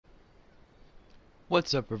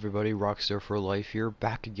What's up everybody, Rockstar for Life here,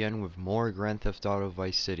 back again with more Grand Theft Auto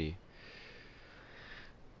Vice City.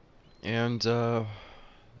 And the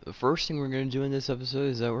first thing we're going to do in this episode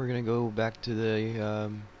is that we're going to go back to the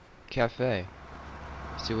cafe.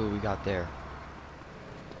 See what we got there.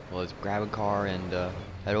 Well, let's grab a car and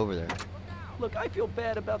head over there. Look, I feel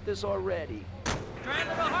bad about this already. Try a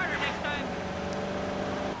little harder next time.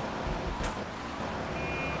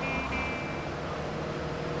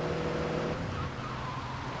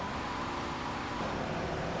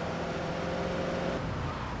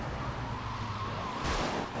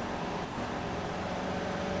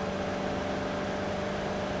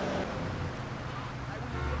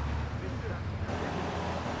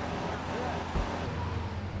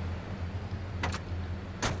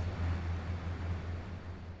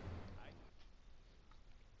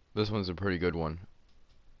 This one's a pretty good one.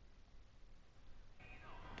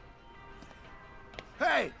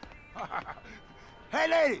 Hey! Hey,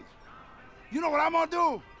 ladies! You know what I'm gonna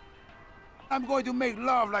do? I'm going to make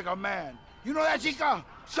love like a man. You know that, chica?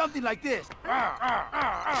 Something like this. Gross.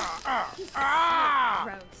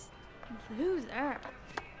 Who's that?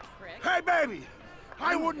 Hey, baby!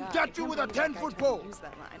 I wouldn't touch you with a 10-foot pole.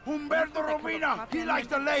 Humberto Robina, he likes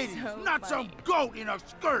the ladies, not some goat in a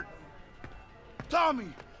skirt.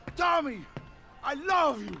 Tommy, I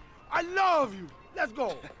love you. I love you. Let's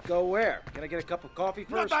go. Go where? Can I get a cup of coffee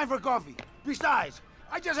first? No time for coffee. Besides,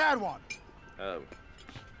 I just had one. Oh.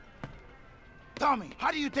 Tommy,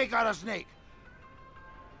 how do you take out a snake?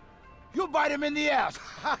 You bite him in the ass.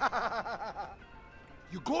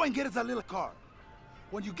 You go and get us a little car.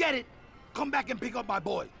 When you get it, come back and pick up my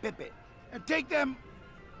boy, Pepe, and take them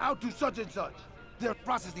out to such and such, their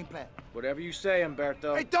processing plant. Whatever you say,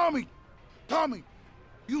 Humberto. Hey, Tommy,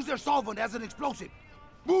 use their solvent as an explosive.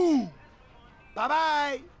 Boom!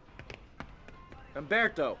 Bye-bye.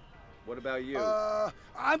 Humberto, what about you?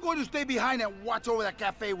 I'm going to stay behind and watch over that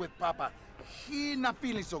cafe with Papa. He's not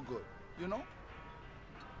feeling so good, you know?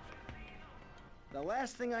 The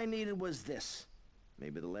last thing I needed was this.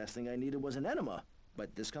 Maybe the last thing I needed was an enema,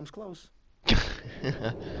 but this comes close.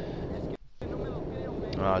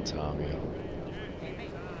 Ah, Tommy.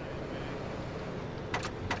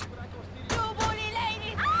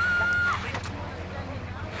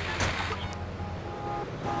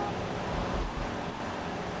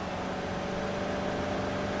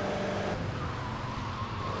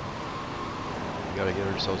 We gotta get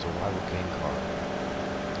ourselves a rival gang car.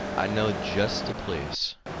 I know just the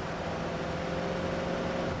place.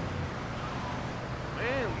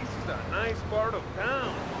 Man, this is a nice part of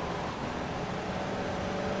town.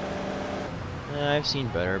 I've seen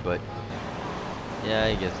better, but yeah,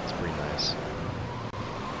 I guess it's pretty nice.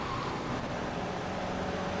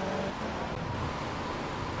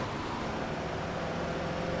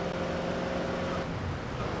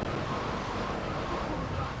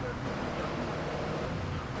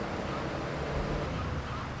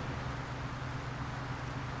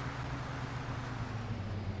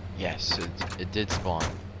 Yes, it did spawn.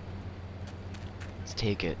 Let's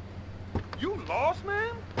take it. You lost,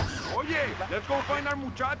 man? Oye, let's go find our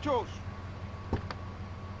muchachos.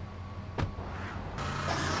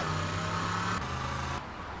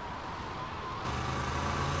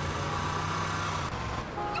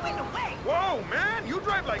 You in the way! Whoa, man, you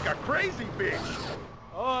drive like a crazy bitch.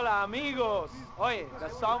 Hola, amigos. Oye, the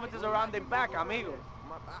solvent is around the back, amigos.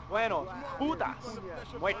 Bueno, putas.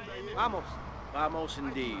 Wait, vamos. Vamos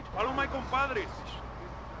indeed. Follow my compadres.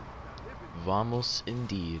 Vamos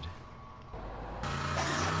indeed.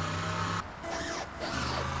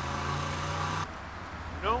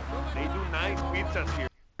 You know, they do nice pizzas here.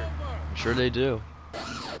 I'm sure they do.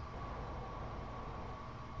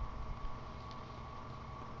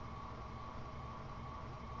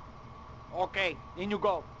 Okay, in you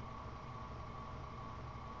go.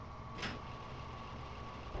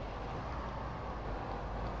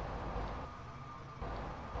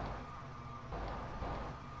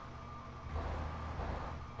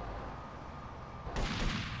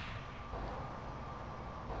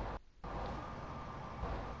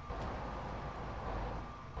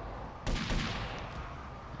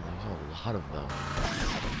 There's a lot of them.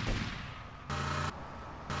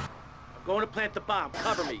 I'm going to plant the bomb.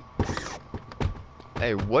 Cover me.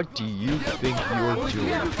 Hey, what do you think you're doing?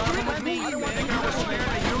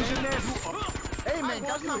 Hey, man,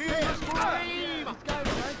 that's not fair. This guy was trying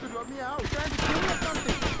to rub me out. He's trying to kill me or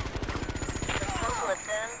something.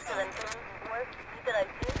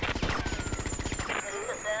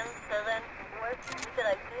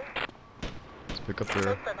 Let's pick up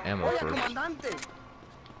their ammo first.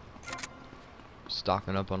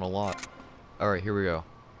 Stocking up on a lot. Alright, here we go.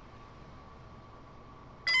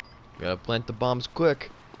 Gotta plant the bombs quick.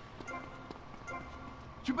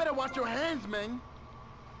 You better watch your hands, man.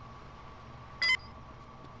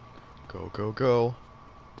 Go, go, go.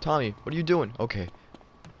 Tommy, what are you doing? Okay.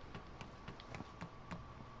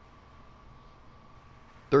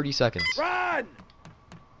 30 seconds. Run!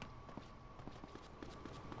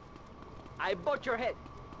 I bought your head.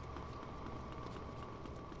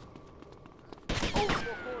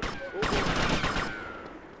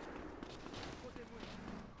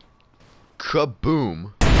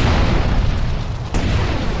 Kaboom.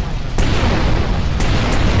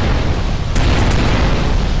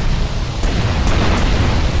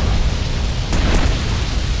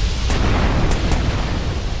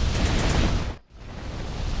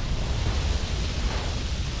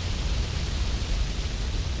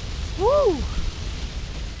 Woo!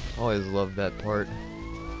 Always loved that part.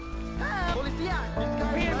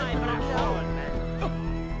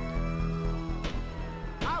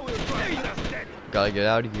 Gotta get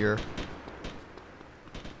out of here.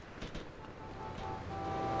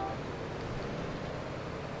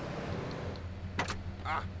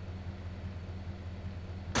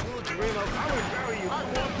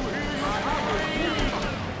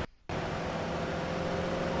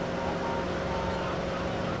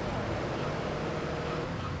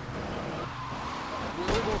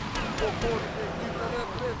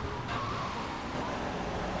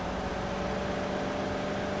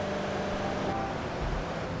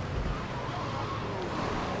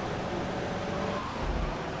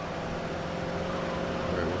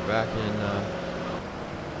 Alright, we're back in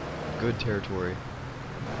good territory.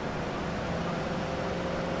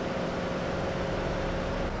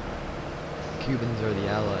 Cubans are the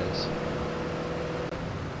allies.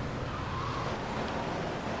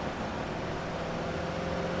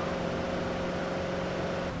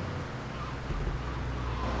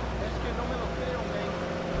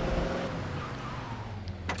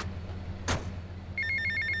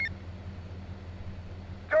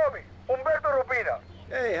 Tommy, Umberto Rubina.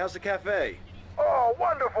 Hey, how's the cafe? Oh,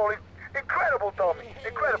 wonderful. Incredible, Tommy.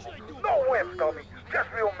 Incredible. No wimps, Tommy. Just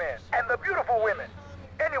real men. And the beautiful women.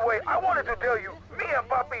 Anyway, I wanted to tell you, me and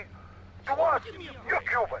Papi, to us, you're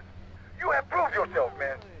Cuban. You have proved yourself,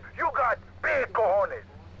 man. You got big cojones.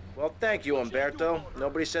 Well, thank you, Umberto.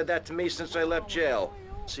 Nobody said that to me since I left jail.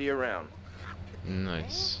 See you around.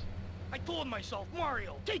 Nice. I told myself,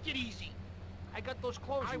 Mario, take it easy. I got those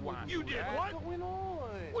clothes you want. You did what? What's going on?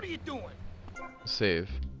 What are you doing? Save.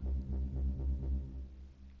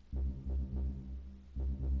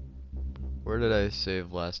 Where did I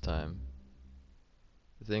save last time?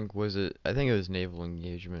 I think it was naval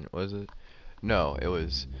engagement, was it? No, it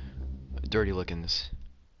was Dirty Lickens.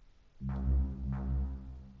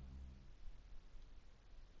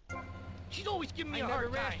 She's always giving me a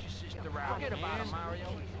hard time. Forget about it, Mario.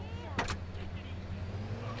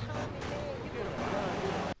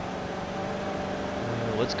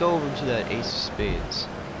 Let's go over to that Ace of Spades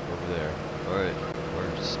over there,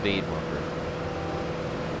 or Spade marker.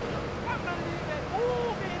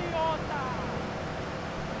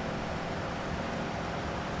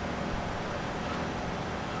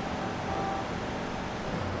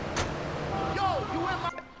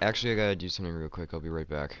 Actually, I gotta do something real quick. I'll be right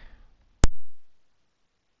back.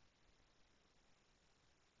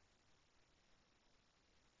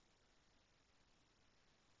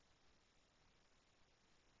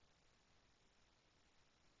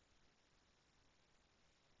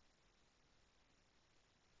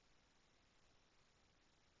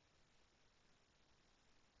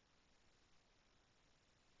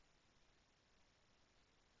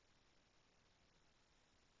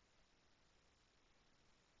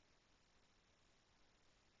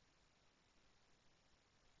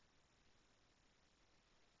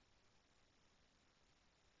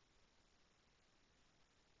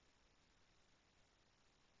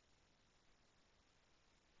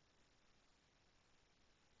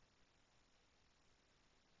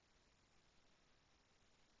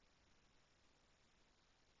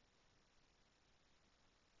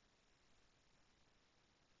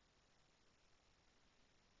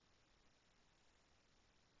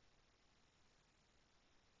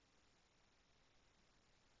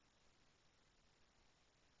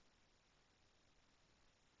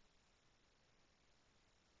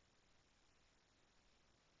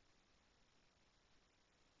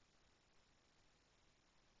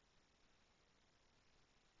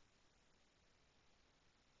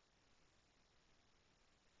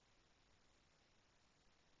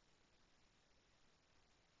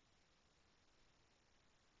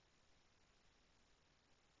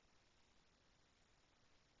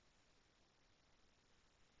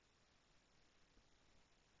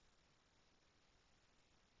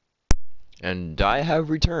 And I have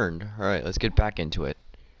returned. Alright, let's get back into it.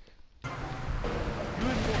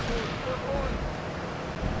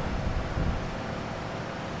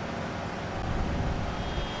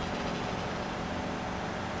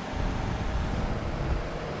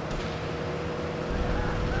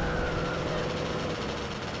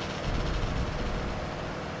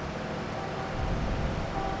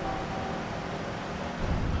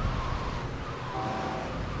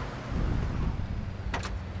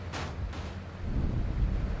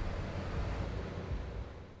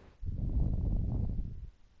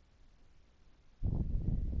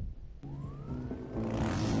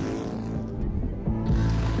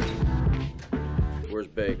 Where's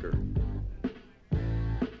Baker?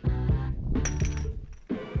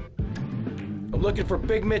 I'm looking for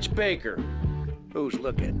Big Mitch Baker. Who's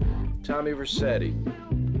looking? Tommy Vercetti.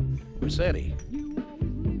 Vercetti.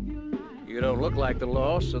 You don't look like the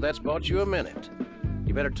law, so that's bought you a minute.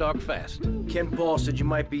 You better talk fast. Ken Paul said you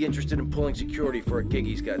might be interested in pulling security for a gig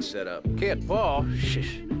he's got set up. Kid Paul?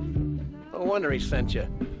 Shh. No wonder he sent you.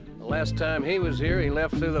 The last time he was here, he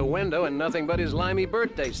left through the window in nothing but his limey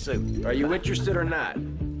birthday suit. Are you interested or not?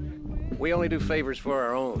 We only do favors for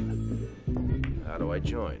our own. How do I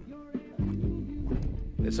join?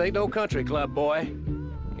 This ain't no country club, boy.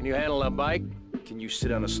 Can you handle a bike? Can you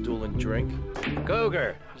sit on a stool and drink?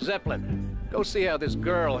 Cougar, Zeppelin, go see how this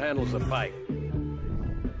girl handles a bike.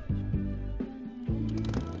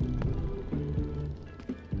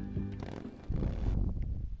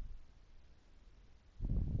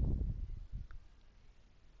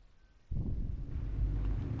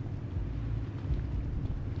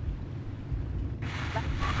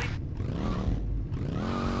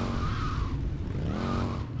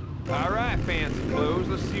 All right, fancy clothes,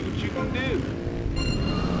 let's see what you can do.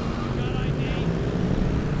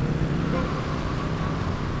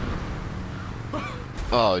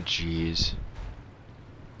 Oh, jeez.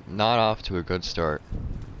 Not off to a good start.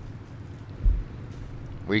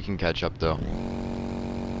 We can catch up, though.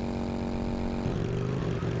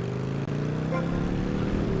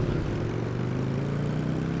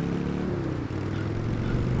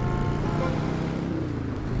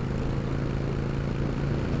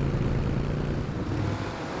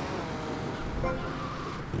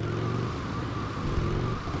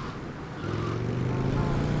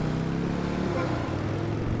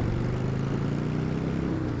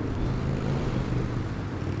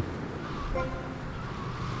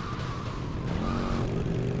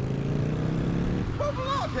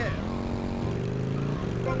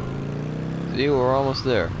 See, we're almost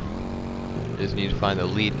there. Just need to find the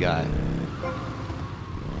lead guy.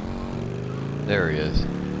 There he is.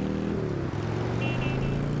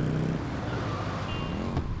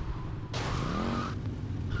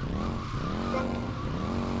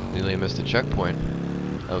 Nearly missed a checkpoint.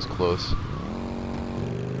 That was close.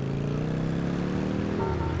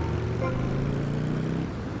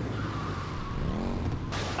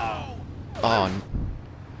 Oh,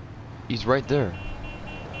 he's right there.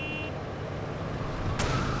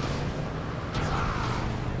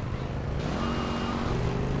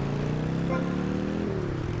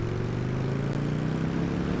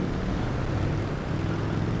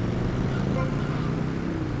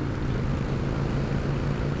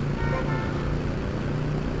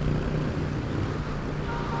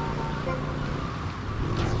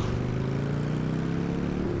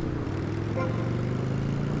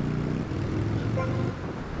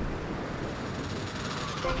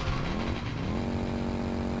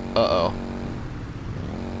 Uh-oh.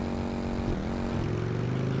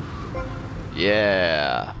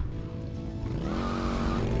 Yeah.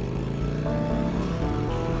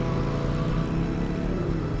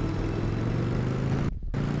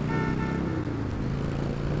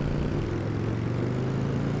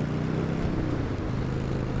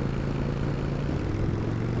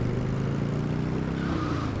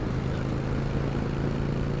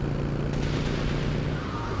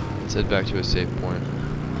 Let's head back to a safe point.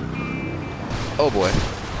 Oh boy.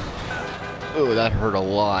 Oh, that hurt a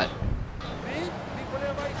lot.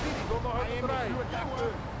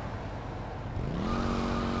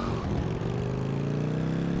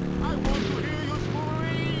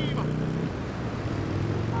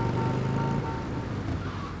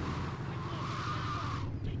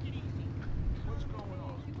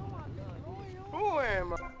 Who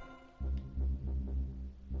am I?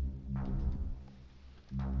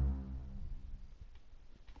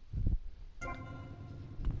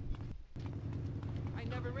 I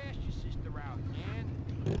never asked your sister out, man.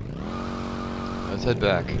 Let's head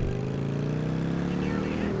back.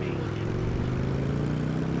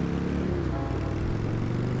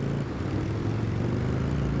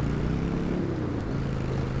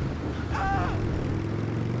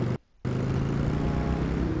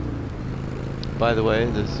 By the way,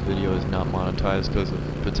 this video is not monetized because of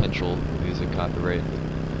potential music copyright.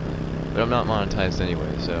 But I'm not monetized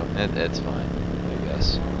anyway, so that's fine, I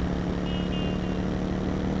guess.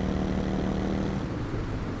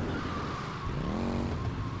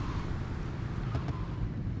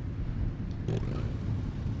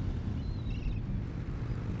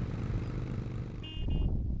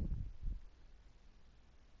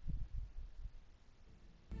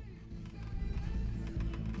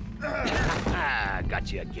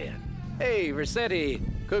 Got you again. Hey, Vercetti.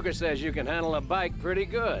 Cougar says you can handle a bike pretty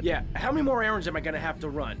good. Yeah, how many more errands am I gonna have to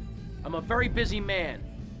run? I'm a very busy man.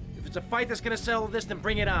 If it's a fight that's gonna settle this, then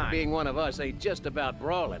bring it on. Being one of us ain't just about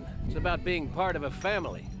brawling. It's about being part of a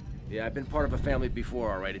family. Yeah, I've been part of a family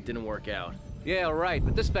before, all right? It didn't work out. Yeah, right,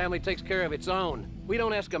 but this family takes care of its own. We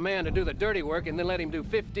don't ask a man to do the dirty work and then let him do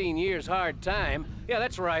 15 years hard time. Yeah,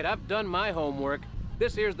 that's right, I've done my homework.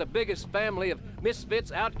 This here's the biggest family of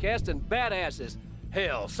misfits, outcasts, and badasses.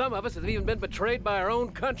 Hell, some of us have even been betrayed by our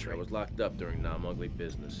own country. I was locked up during non-ugly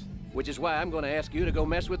business. Which is why I'm gonna ask you to go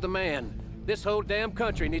mess with the man. This whole damn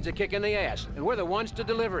country needs a kick in the ass, and we're the ones to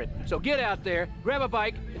deliver it. So get out there, grab a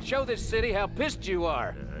bike, and show this city how pissed you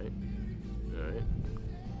are. All right. All right.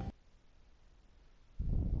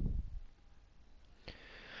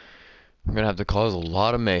 We're gonna have to cause a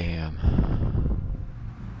lot of mayhem.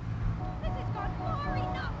 This has gone far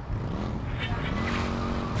enough.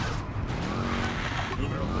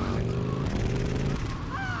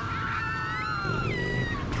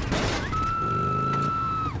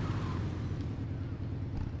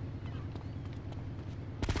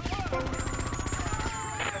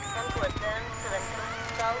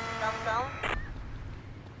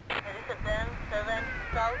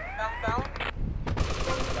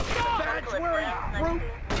 Badge, where are you, brute?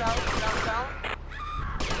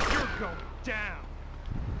 You're going down.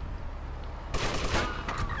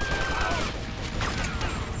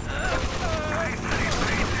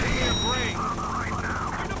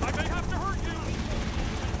 I may have to hurt you.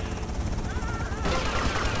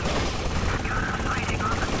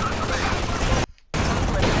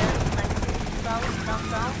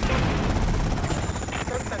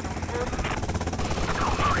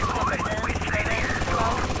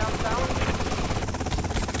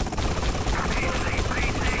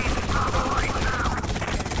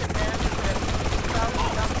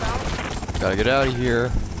 Gotta get out of here.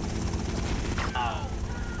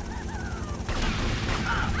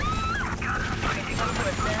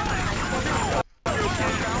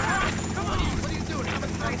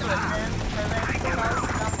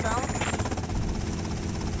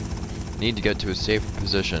 Need to get to a safer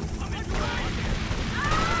position.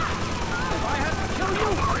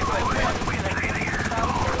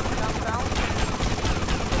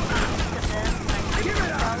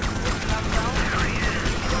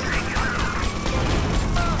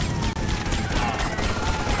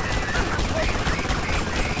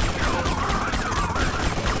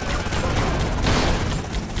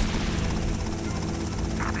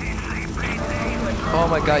 Oh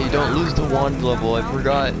my god, you don't lose the wand level, I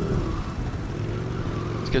forgot.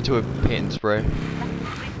 Let's get to a paint and spray.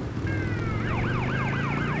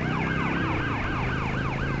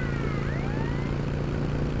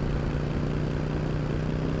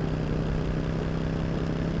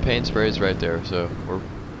 Paint spray is right there, so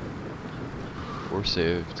we're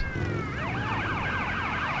saved.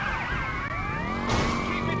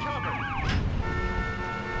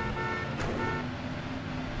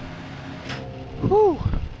 Whew.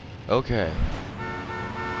 Okay.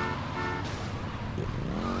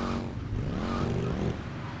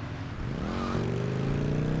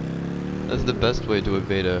 That's the best way to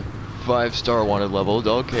evade a 5-star wanted level.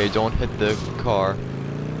 Okay, don't hit the car.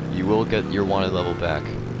 You will get your wanted level back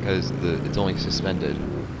because it's only suspended.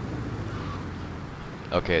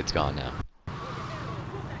 Okay, it's gone now.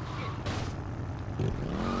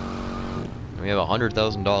 We have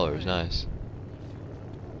 $100,000. Nice.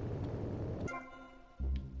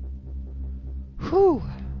 Whew.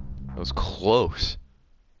 That was close.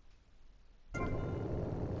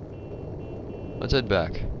 Let's head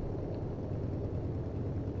back.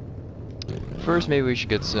 First, maybe we should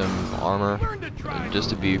get some armor, just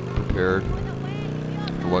to be prepared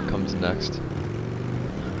for what comes next.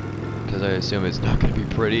 Because I assume it's not going to be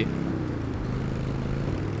pretty.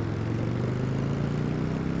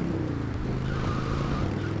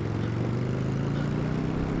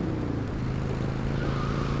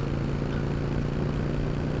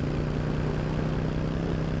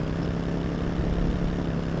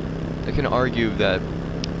 I can argue that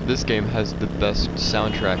this game has the best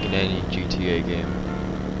soundtrack in any GTA game.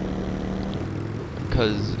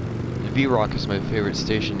 Because V-Rock is my favorite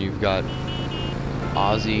station. You've got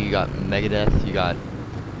Ozzy, you got Megadeth, you got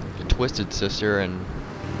the Twisted Sister, and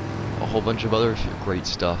a whole bunch of other great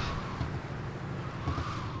stuff.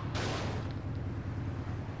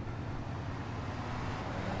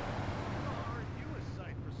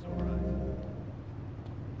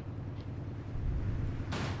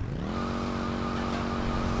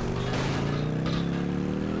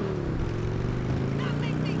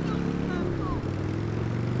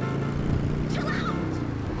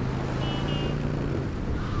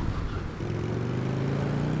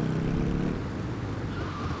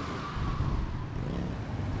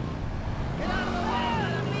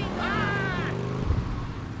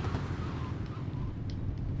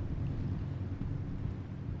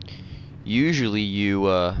 Usually you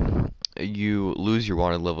lose your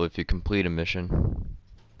wanted level if you complete a mission.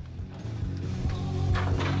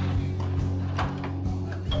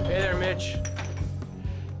 Hey there, Mitch.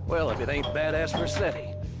 Well, if it ain't badass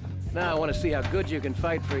Versetti. Now I want to see how good you can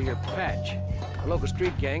fight for your patch. The local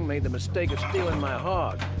street gang made the mistake of stealing my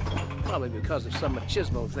hog. Probably because of some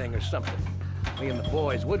machismo thing or something. Me and the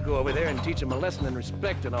boys would go over there and teach them a lesson in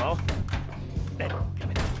respect and all.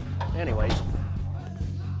 Anyways,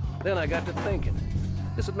 then I got to thinking.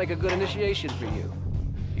 This would make a good initiation for you.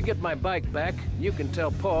 You get my bike back, you can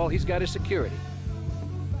tell Paul he's got his security.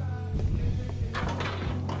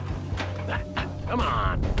 Come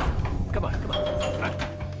on. Come on, come on.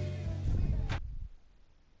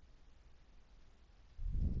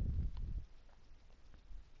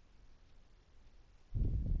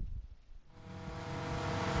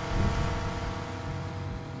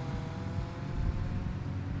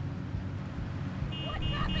 What's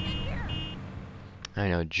happening here? I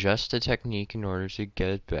know just the technique in order to get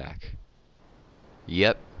it back.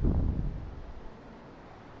 Yep.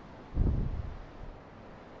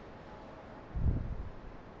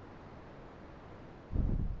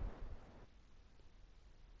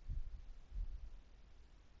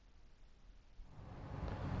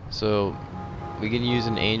 So, we can use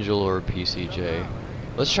an angel or a PCJ.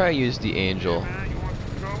 Let's try to use the angel.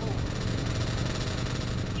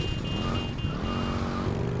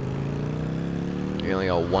 You only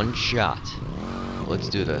got one shot. Let's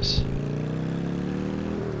do this.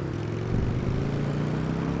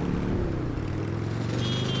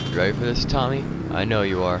 You ready for this, Tommy? I know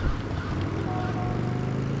you are.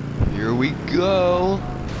 Here we go.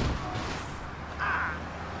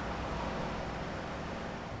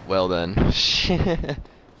 Well then.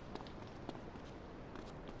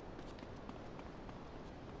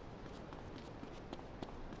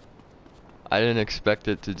 I didn't expect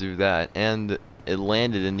it to do that, and it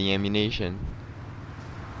landed in the ammunition.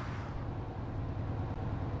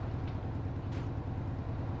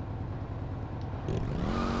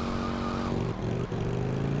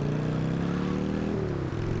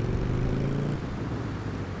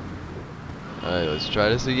 Alright, let's try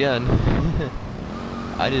this again.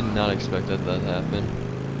 I did not expect that to happen.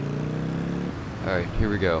 Alright, here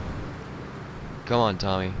we go. Come on,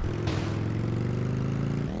 Tommy.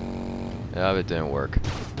 Yeah, it didn't work.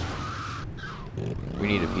 We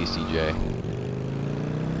need a PCJ.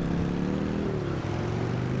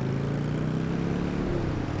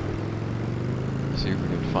 See if we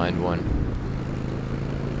can find one.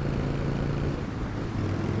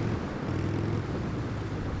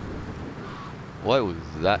 What was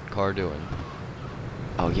that car doing?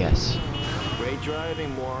 Oh, yes. Great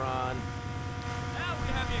driving, moron.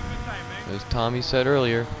 As Tommy said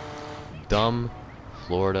earlier, dumb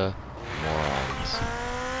Florida morons.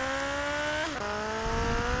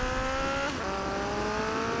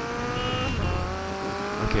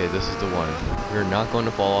 Okay, this is the one. We're not going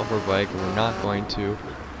to fall off our bike, and we're not going to...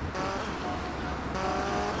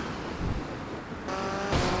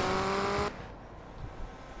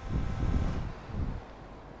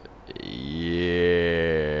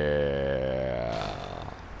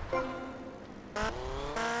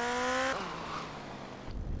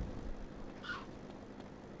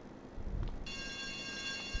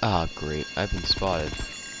 Ah, great. I've been spotted.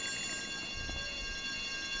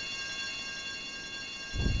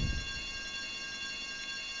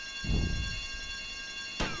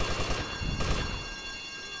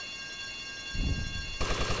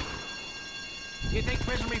 You think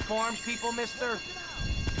prison reforms people, mister?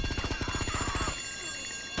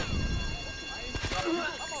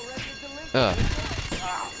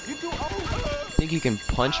 Think you can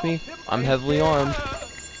punch me? I'm heavily armed.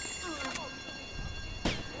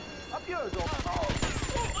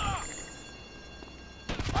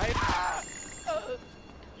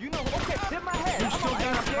 You know, okay, hit my head. You still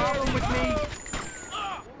got a problem with me?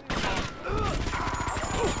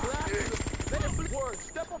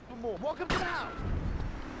 Step up for more. Welcome to the house.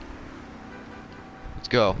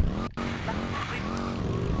 go.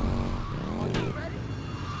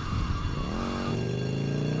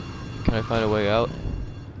 Can I find a way out?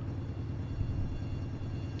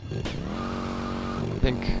 I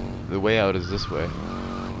think the way out is this way.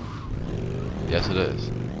 Yes, it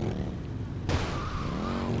is.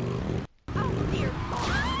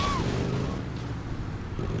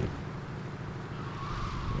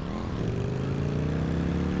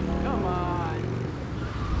 Come on.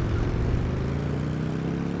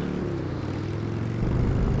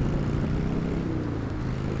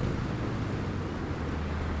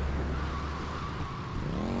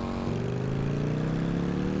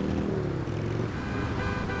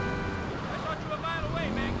 I thought you were a mile away,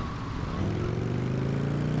 man.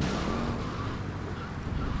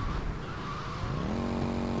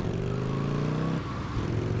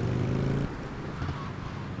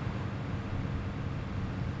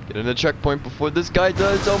 Get in the checkpoint before this guy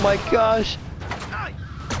does. Oh my gosh.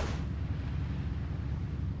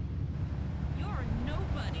 You're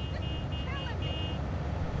nobody. Killing me.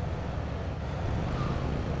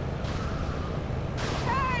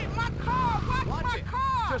 Hey, my car! Watch my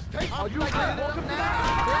car! Just take. Are you welcome to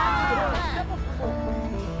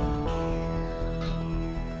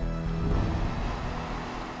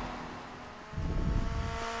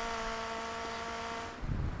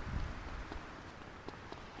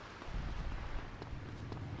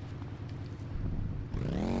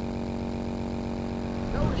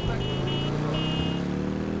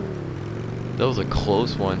That was a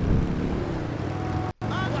close one.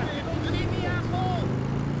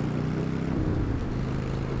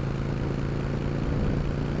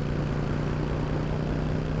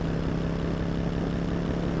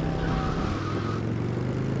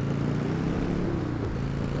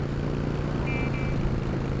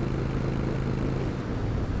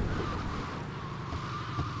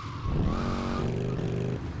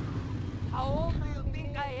 How old do you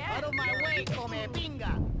think I am? Out of my way, come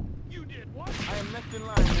pinga. You did what? I am next in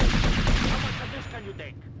line. How much of this can you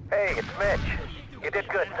take? Hey, it's Mitch. You did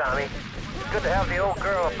good, Tommy. Good to have the old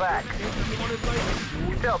girl back.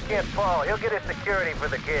 You tell Kid Paul, he'll get his security for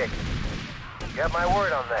the gig. Got my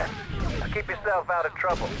word on that. Now keep yourself out of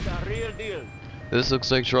trouble. It's a real deal. This looks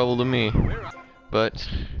like trouble to me. But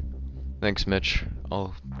thanks, Mitch.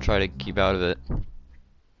 I'll try to keep out of it.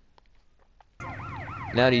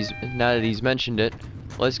 Now that he's mentioned it,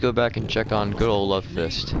 let's go back and check on good old Love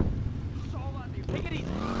Fist. Take it easy.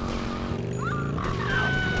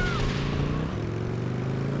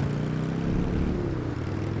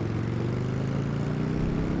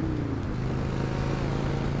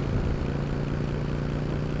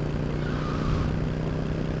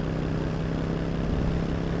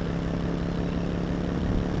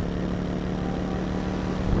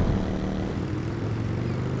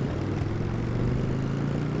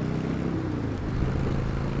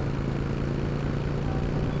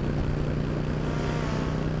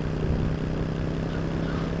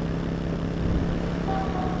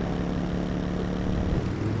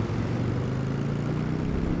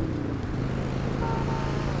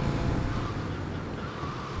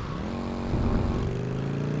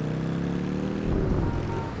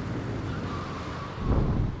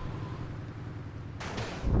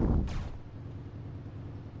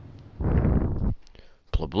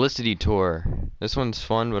 Publicity tour. This one's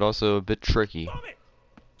fun, but also a bit tricky.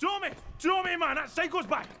 Tommy, man, that psycho's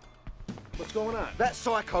back. What's going on? That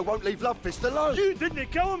psycho won't leave Love Fist alone. You didn't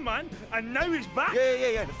kill him, man, and now he's back.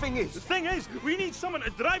 Yeah. The thing The thing is, we need someone to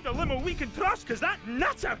drive the limo we can trust, because that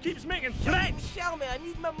nutter keeps making threats. Show me, I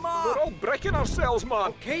need my mom. We're all breaking ourselves, man.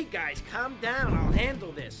 Okay, guys, calm down. I'll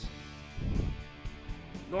handle this.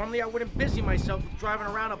 Normally, I wouldn't busy myself with driving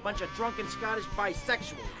around a bunch of drunken Scottish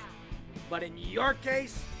bisexuals. But in your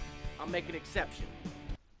case, I'll make an exception.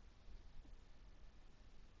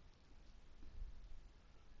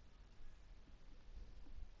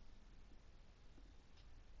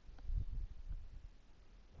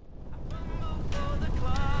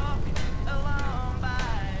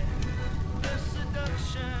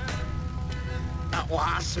 At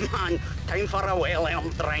last, man. Time for a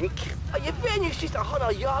well-earned drink. Are you venue's just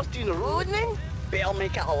 100 yards down the road, then? Better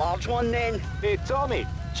make it a large one, then. Hey, Tommy,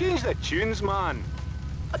 change the tunes, man.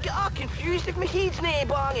 I get all confused if my head's nae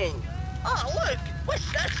banging. Oh, look!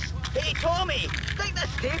 What's this? Hey, Tommy! Stick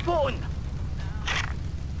this tape on!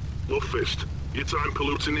 Love Fist, your time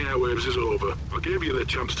polluting the airwaves is over. I gave you the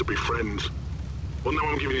chance to be friends. Well, now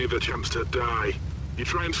I'm giving you the chance to die. You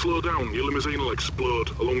try and slow down, your limousine will explode,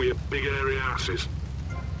 along with your big airy asses.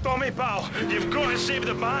 Tommy, pal, you've got to save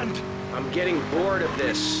the band. I'm getting bored of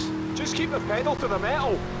this. Just keep the pedal to the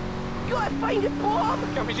metal. gotta find a bomb.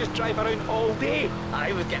 Can't we just drive around all day?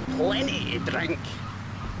 I would get plenty to drink.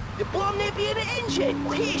 The bomb may be in the engine.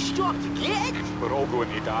 Okay, stop to get it. We're all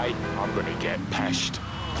going to die. I'm going to get pissed.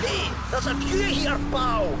 Hey, there's a few here,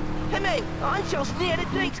 pal. Hey, man, answer's near the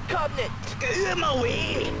drinks cabinet. Get out of my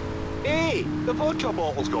way. Hey, the vodka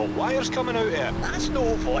bottle's got wires coming out of it. That's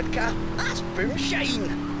no vodka. That's boomshine.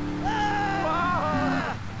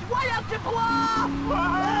 Ah! What up to blow?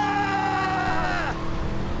 Ah!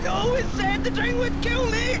 You always said the drink would kill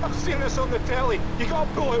me. I've seen this on the telly. You got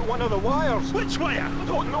to pull out one of the wires. Which wire? I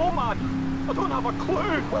don't know, man. I don't have a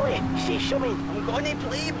clue. Willie, say something. I'm gonna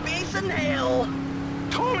play bass in hell.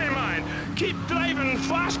 Tommy, man, keep driving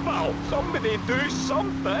fast, pal. Somebody do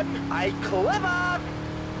something. I clever.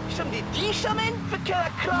 Somebody do something? What kind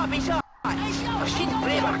of crap is that? I've seen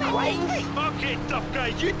braver crimes. Okay, tough guy,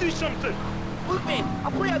 you do something. Look, man,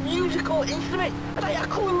 I play a musical instrument. I have a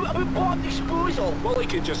clue about bomb disposal. Well, he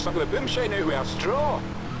could just suck the boomshine out with a straw.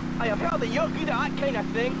 I have heard that you're good at that kind of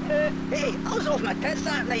thing. Hey, I was off my tits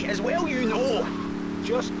that night as well, you know.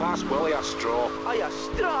 Just pass Willie a straw. Aye, a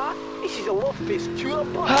straw? This is a love-faced tour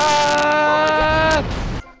bus. Ah!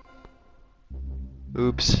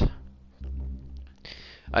 Oops.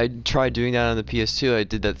 I tried doing that on the PS2. I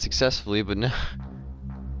did that successfully, but no.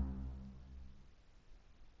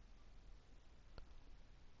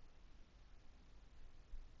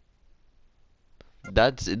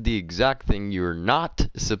 That's the exact thing you're not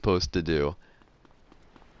supposed to do.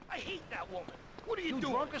 I hate that woman. What are you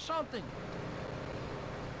doing? Drunk or something?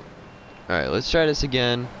 Alright, let's try this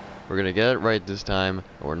again. We're gonna get it right this time,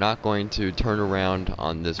 and we're not going to turn around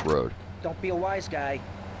on this road. Don't be a wise guy.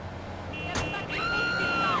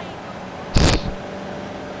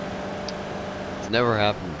 It's never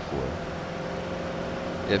happened before.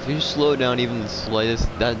 If you slow down even the slightest,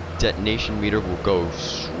 that detonation meter will go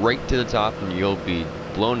straight to the top and you'll be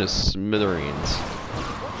blown to smithereens.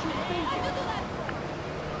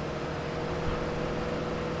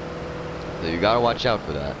 So you gotta watch out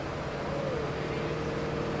for that.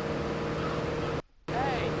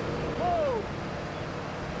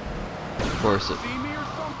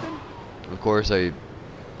 Of course I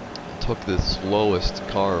took the slowest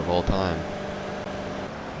car of all time.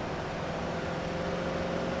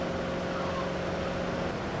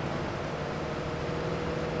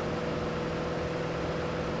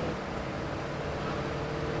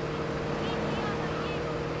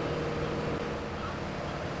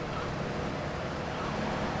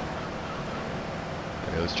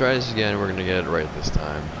 Okay, let's try this again. We're gonna get it right this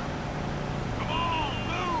time.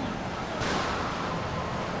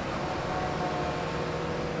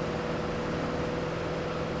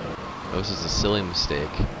 This is a silly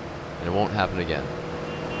mistake, and it won't happen again.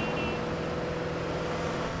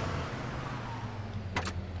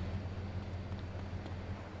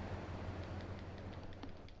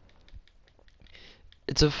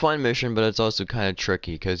 It's a fun mission, but it's also kind of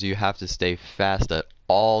tricky because you have to stay fast at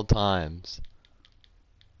all times.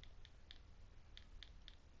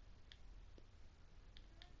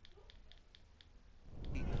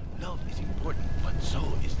 Love is important, but so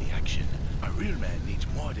is the action. A real man needs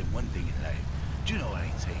more than one thing in life. Do you know what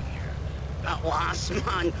I'm saying here? At last,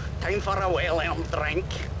 man. Time for a well-earned drink.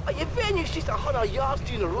 Are your venue's just 100 yards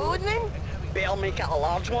down the road, then? Better make it a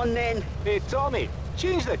large one, then. Hey, Tommy,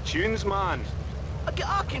 change the tunes, man. I get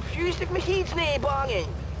all confused if my head's nae banging.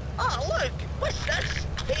 Ah, look! What's this?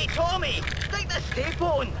 Hey, Tommy! Stick this tape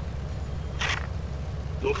on!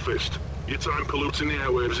 Look, Fist, your time polluting the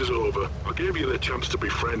airwaves is over. I gave you the chance to be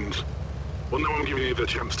friends. Well, now I'm giving you the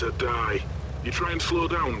chance to die. You try and slow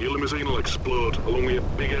down, your limousine will explode, along with your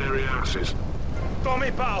big hairy asses.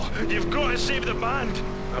 Tommy, pal, you've got to save the band.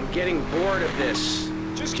 I'm getting bored of this.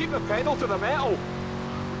 Just keep the pedal to the metal.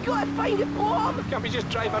 We gotta find a bomb! Can't we just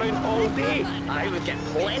drive around all day? I would get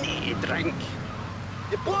plenty to drink.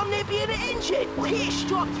 The bomb may be in the engine. Okay,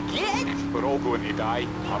 stop to get it. We're all going to die.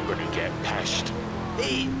 I'm going to get pissed.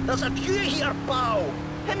 Hey, there's a few here, pal.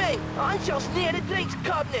 Hey, man, answer's near the drinks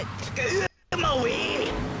cabinet. Get out of my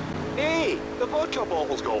way. Hey, the vodka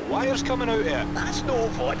bottle's got wires coming out of it. That's no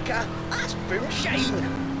vodka. That's boomshine.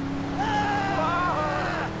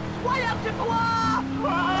 Ah! What up to blow?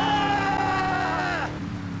 Ah!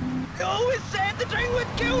 You always said the drink would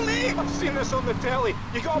kill me. I've seen this on the telly.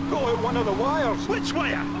 You got to pull out one of the wires. Which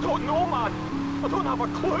wire? I don't know, man. I don't have a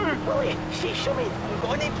clue. Willie, say something. I'm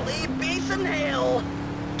gonna play bass in hell.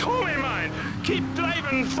 Tommy, man, keep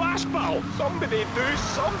driving fast, pal. Somebody do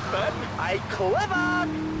something. I clever.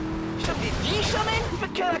 Somebody do something?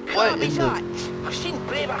 What kind of crap is that? I've seen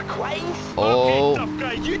braver crimes. Oh. Okay, tough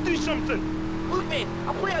guy, you do something. Look, mate,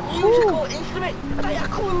 I play a musical instrument, and I have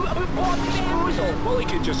a clue about bomb disposal. Well, he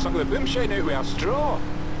could just suck the boom shine out with a straw.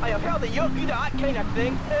 I have heard that you're good at that kind of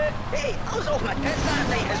thing. Hey, I was off my tits that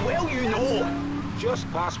night as well, you know. Just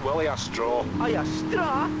pass Willie a straw. Aye, a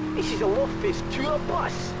straw? This is a love-faced tour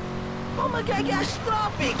bus. Oh my God, get a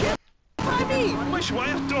straw, bacon. Honey! Which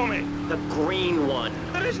wire, Tommy? The green one.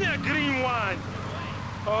 There isn't a green one.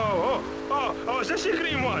 Oh, is this a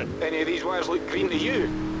green one? Any of these wires look green to you?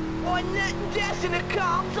 Oh, nothing just in the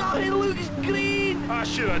car. Sorry, Lucas green. I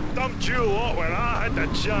should have dumped you lot when I had the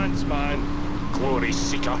chance, man. Glory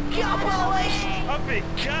seeker. Get up on the way. I've been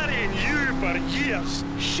carrying you for years.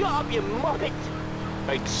 Shut up, you muppet.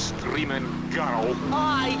 Big screaming girl.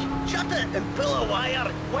 Aye, shut it and pull a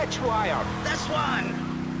wire. Which wire? This one.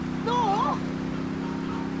 No.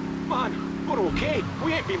 Man, we're okay.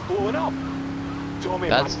 We ain't been blown up. Tommy,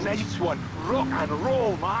 That's... man, next one. Rock and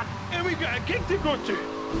roll, man. And we got a gig to go to.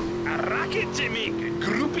 A racket to make,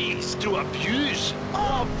 groupies to abuse.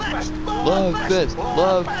 Oh, fist. Love fist.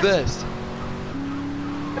 Love fist.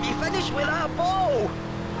 Have you finished with that ball?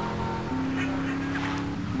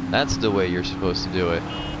 That's the way you're supposed to do it.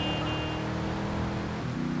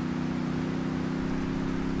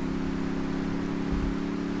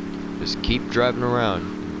 Just keep driving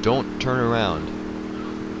around. Don't turn around.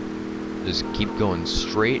 Just keep going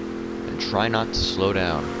straight and try not to slow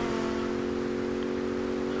down.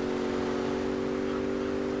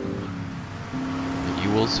 And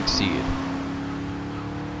you will succeed.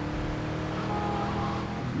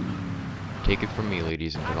 Take it from me,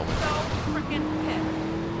 ladies and gentlemen.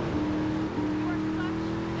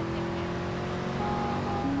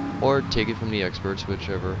 Or take it from the experts,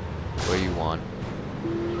 whichever way you want.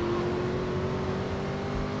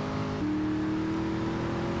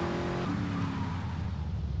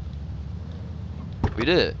 We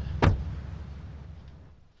did it.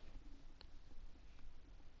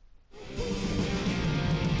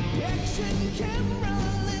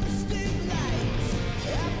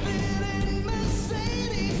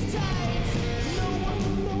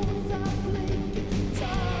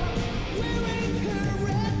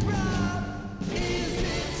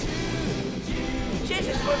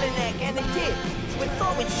 We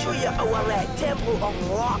thought we'd show you our temple of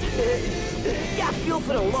rock. Get a feel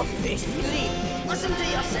for the love face fury. Listen to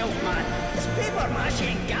yourself, man. It's paper mache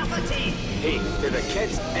and gaffer tape. Hey, to the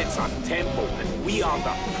kids, it's a temple, and we are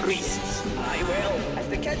the priests. Aye, well, if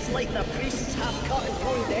the kids like the priests half cut and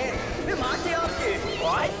thrown dead, who am I to argue?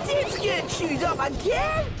 What? Dave's getting chewed up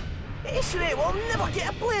again? This rate, we'll never get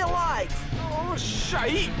a play alive. Oh,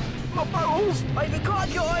 shite. My bowels. Right, we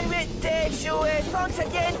can't get on with Dave, so thanks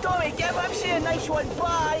again, Tommy. Give him a nice one.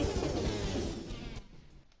 Bye.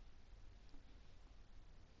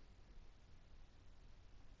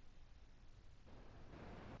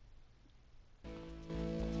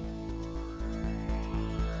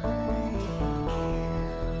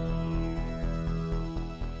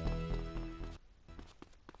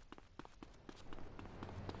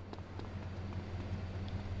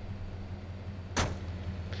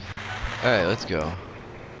 Alright, let's go.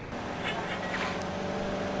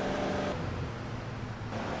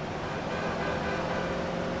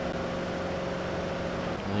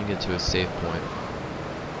 Let me get to a safe point.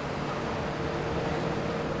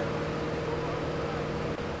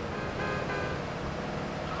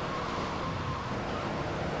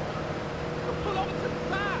 Pull over to the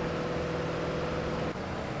side.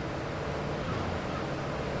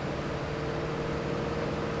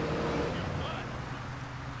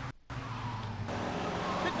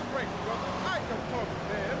 Hit the brakes, brother. I ain't no talking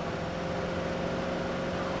man.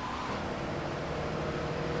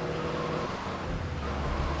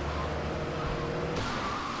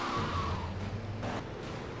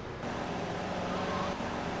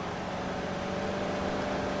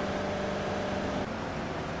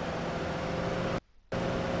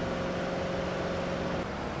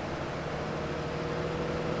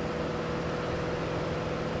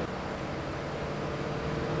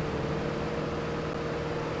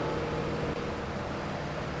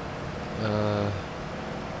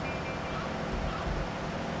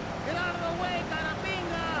 Get out of the way,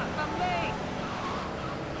 Carabina! I'm late!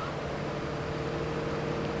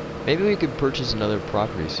 Maybe we could purchase another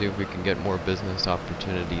property, see if we can get more business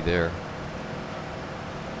opportunity there.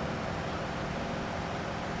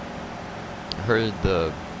 I heard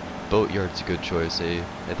the boatyard's a good choice. I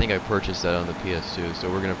think I purchased that on the PS2, so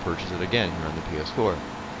we're gonna purchase it again here on the PS4.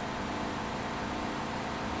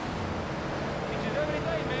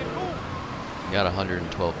 We got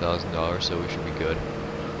 $112,000, so we should be good.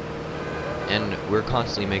 And we're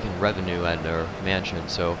constantly making revenue at our mansion,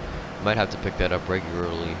 so might have to pick that up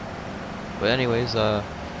regularly But anyways,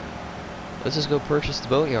 let's just go purchase the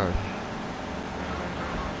boatyard.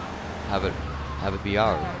 Have it be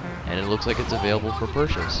ours. And it looks like it's available for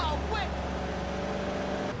purchase.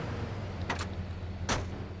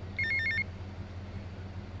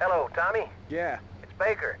 Hello, Tommy? Yeah. It's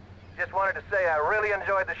Baker. Just wanted to say I really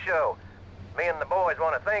enjoyed the show. Me and the boys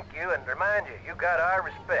want to thank you and remind you, you got our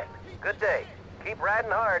respect. Good day. Keep riding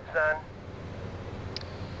hard, son.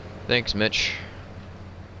 Thanks, Mitch.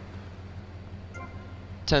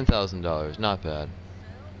 $10,000, not bad.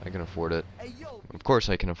 I can afford it. Of course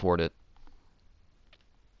I can afford it.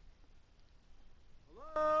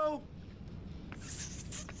 Hello?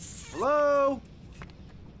 Hello?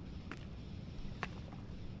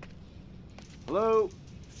 Hello?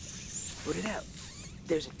 Put it out.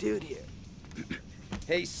 There's a dude here.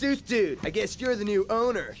 Hey, suit dude, I guess you're the new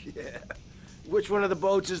owner. Yeah. Which one of the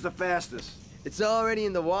boats is the fastest? It's already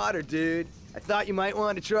in the water, dude. I thought you might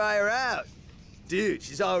want to try her out. Dude,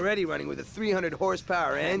 she's already running with a 300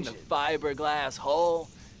 horsepower engine. And the fiberglass hull,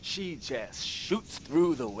 she just shoots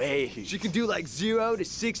through the waves. She can do like 0 to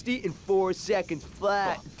 60 in 4 seconds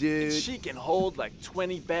flat, dude. She can hold like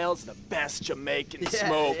 20 barrels of the best Jamaican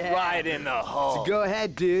smoke right in the hull. So go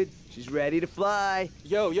ahead, dude. She's ready to fly.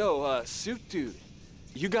 Yo, suit dude.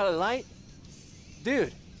 You got a light?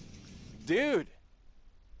 Dude.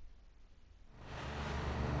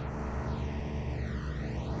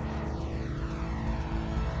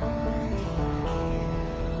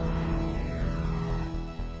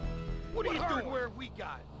 What are you doing where we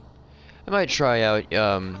got? I might try out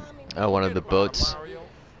one of the boats,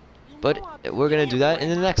 but we're gonna do that in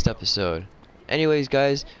the next episode. Anyways,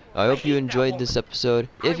 guys, I hope you enjoyed this episode.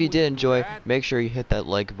 If you did enjoy, make sure you hit that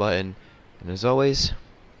like button. And as always,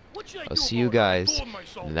 I'll see you guys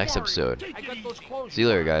in the next episode. See you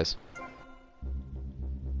later, guys.